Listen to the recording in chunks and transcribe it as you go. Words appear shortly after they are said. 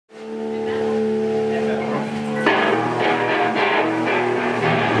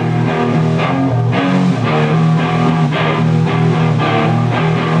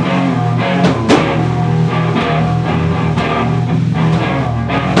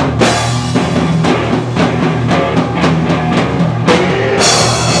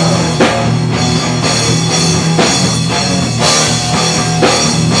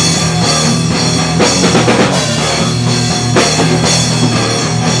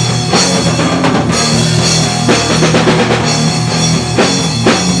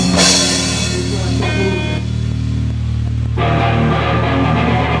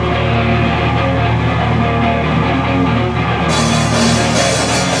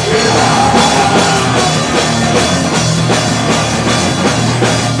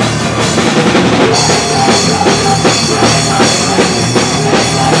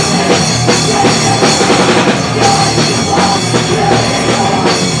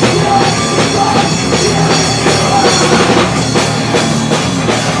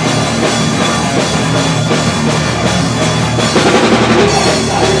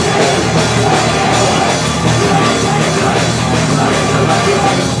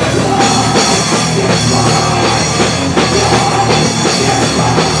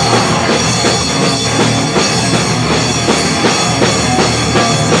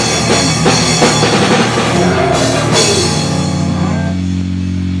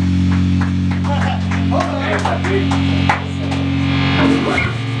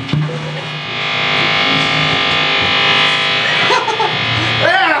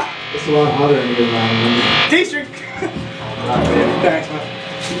bothering you around me. D-string! Thanks, man.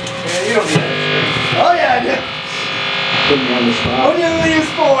 Yeah, you don't need that. Oh, yeah, I do. Put me on the spot. What do you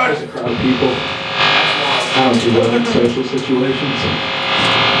use for? There's a crowd of people. I don't do well in social situations.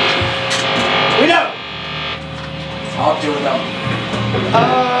 We know. I'll do it though.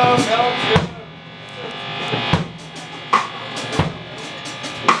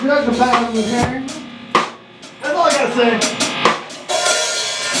 You guys are bad on the hair. That's all I gotta say.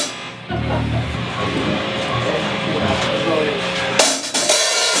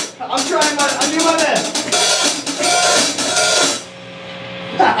 I'm doing my best.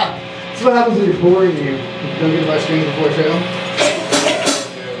 That's what happens when you're boring you. Don't get about strings before show.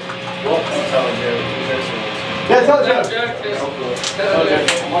 Well, tell a joke. Yeah, tell a joke. Tell a joke.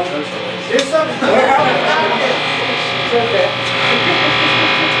 Here's something. It's okay.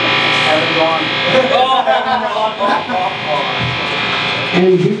 Haven't gone. And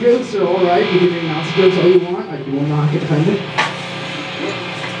you jokes are alright, you can announce jokes all you want, I will not get offended.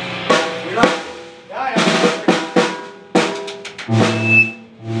 You're not. Yeah,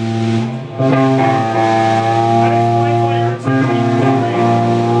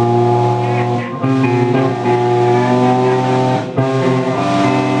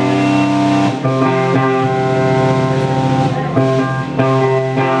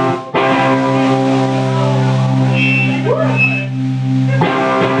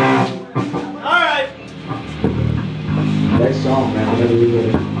 Nice song, man. Whenever you're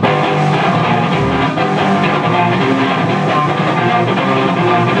ready.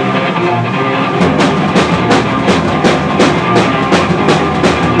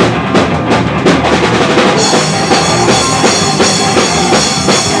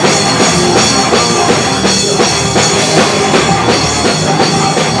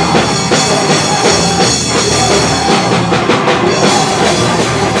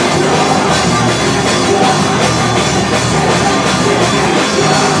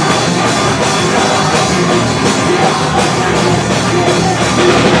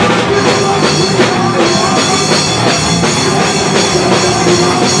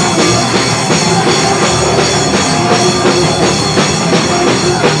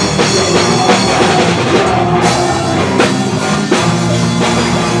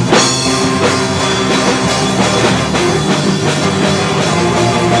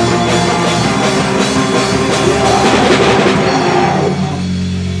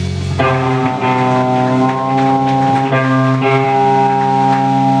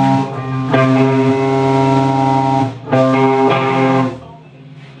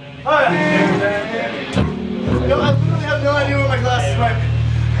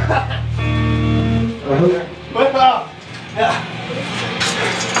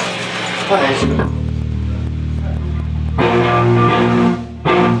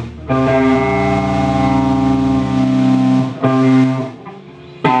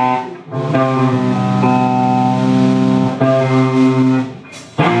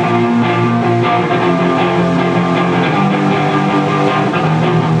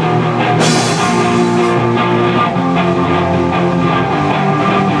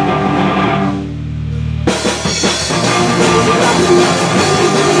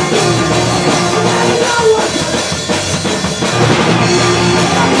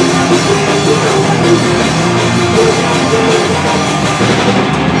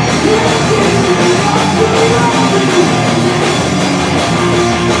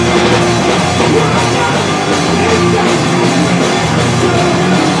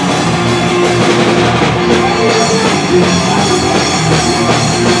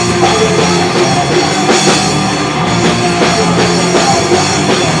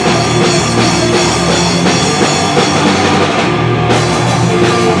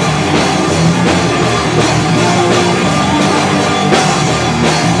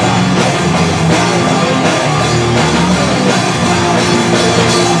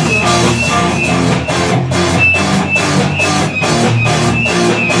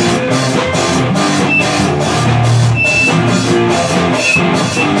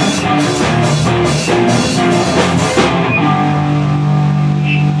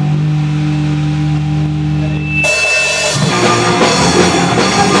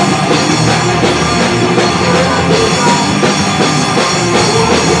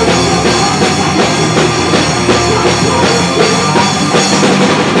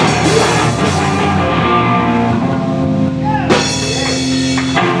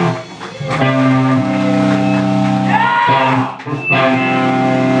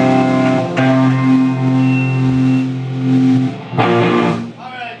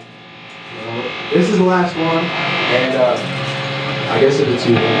 This is the last one, and I guess if it's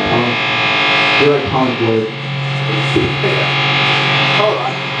you, You're like punk wood. Hold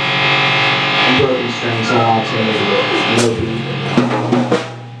on. And broken strings, so alternating. No beat.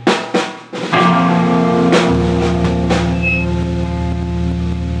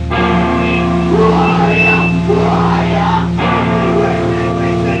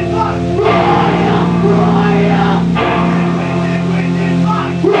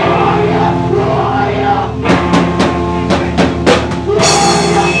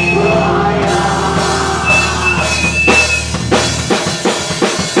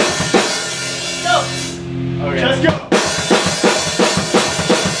 Let's go!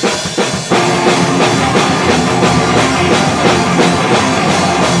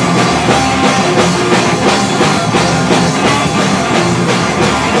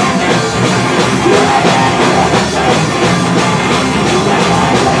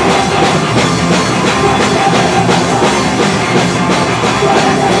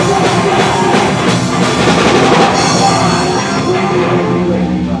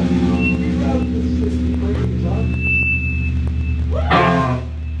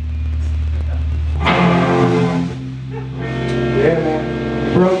 Yeah, man.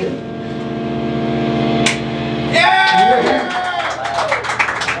 Broken.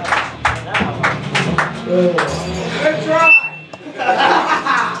 Good try!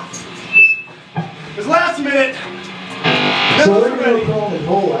 This last minute. So we're going to go crawl in the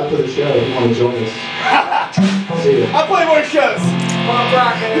hole after the show if you want to join us. See ya. I'll play more shows. Pop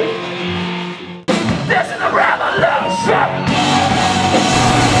rock, man. This is a revolution!